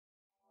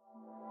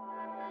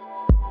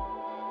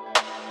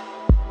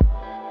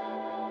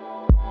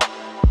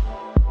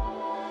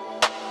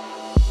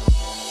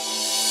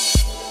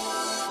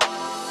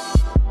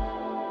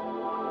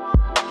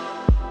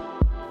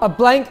A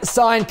blank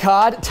signed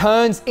card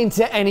turns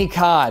into any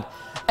card.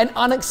 An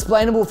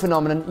unexplainable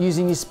phenomenon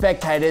using your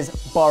spectator's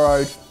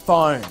borrowed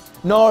phone.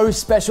 No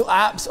special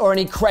apps or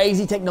any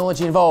crazy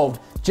technology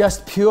involved,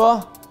 just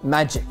pure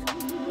magic.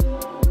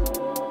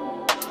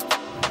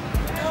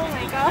 Oh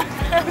my god.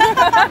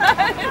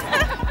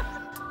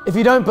 If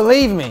you don't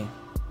believe me,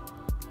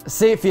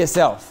 see it for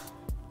yourself.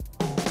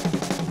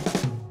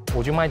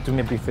 Would you mind doing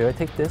me a big favor?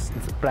 Take this,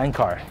 it's a blank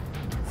card.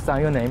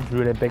 Sign your name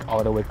really big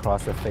all the way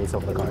across the face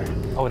of the card.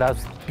 Oh,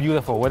 that's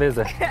beautiful. What is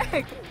it?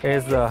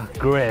 It's a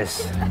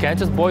gris. Can I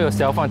just borrow your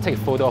cell phone and take a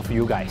photo of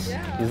you guys?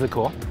 Yeah. Is it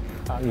cool?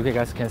 You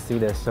guys can see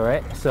this, all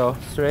right? So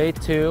 3,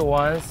 2,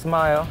 1,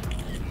 smile.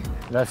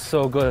 That's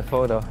so good a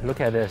photo. Look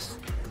at this.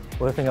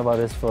 What do you think about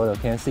this photo?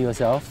 Can you see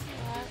yourself?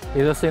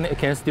 Can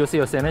you still see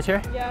your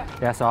signature? Yeah.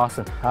 That's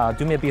awesome.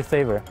 Do me a big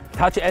favor.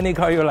 Touch any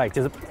card you like.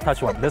 Just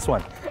touch one. This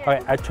one. All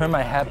right. I turn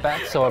my head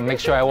back so I make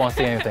sure I won't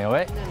see anything. All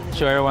right.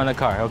 Show everyone the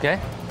card. Okay.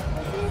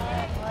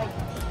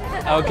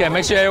 Okay.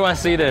 Make sure everyone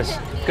see this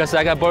because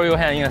I got to borrow your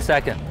hand in a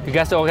second. You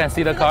guys all can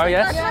see the card,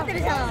 yes?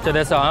 Yeah. So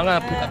that's all. I'm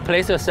gonna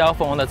place your cell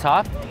phone on the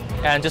top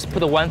and just put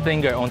the one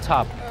finger on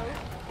top.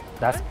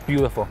 That's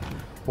beautiful.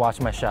 Watch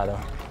my shadow.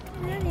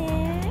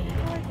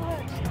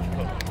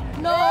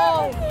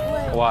 No!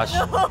 Watch.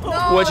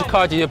 No. Which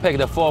card did you pick?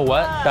 The 4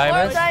 what?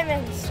 Diamonds? 4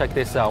 diamonds. Check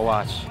this out,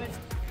 watch.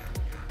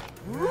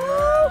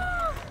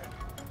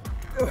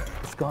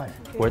 It's gone.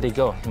 Where'd they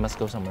go? It must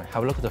go somewhere.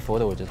 Have a look at the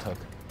photo we just took.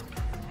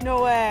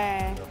 No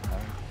way.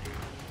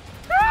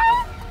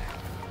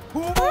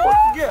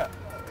 Yeah.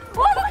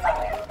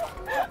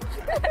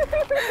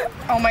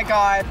 Oh my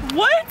god.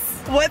 What?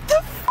 What the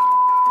f?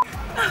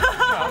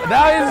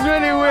 That is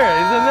really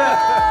weird, isn't it?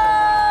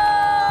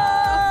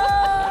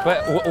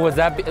 But was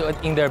that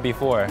in there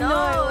before? No,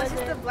 it was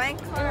just a blank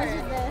card.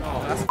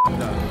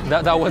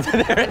 That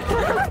wasn't there?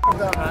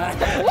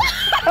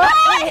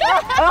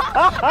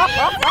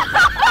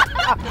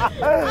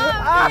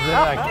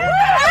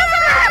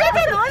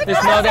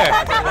 It's not there.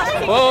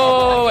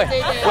 Whoa,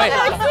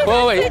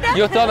 wait.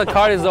 You thought the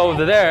card is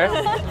over there.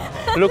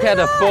 Look at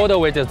the photo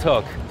we just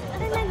took.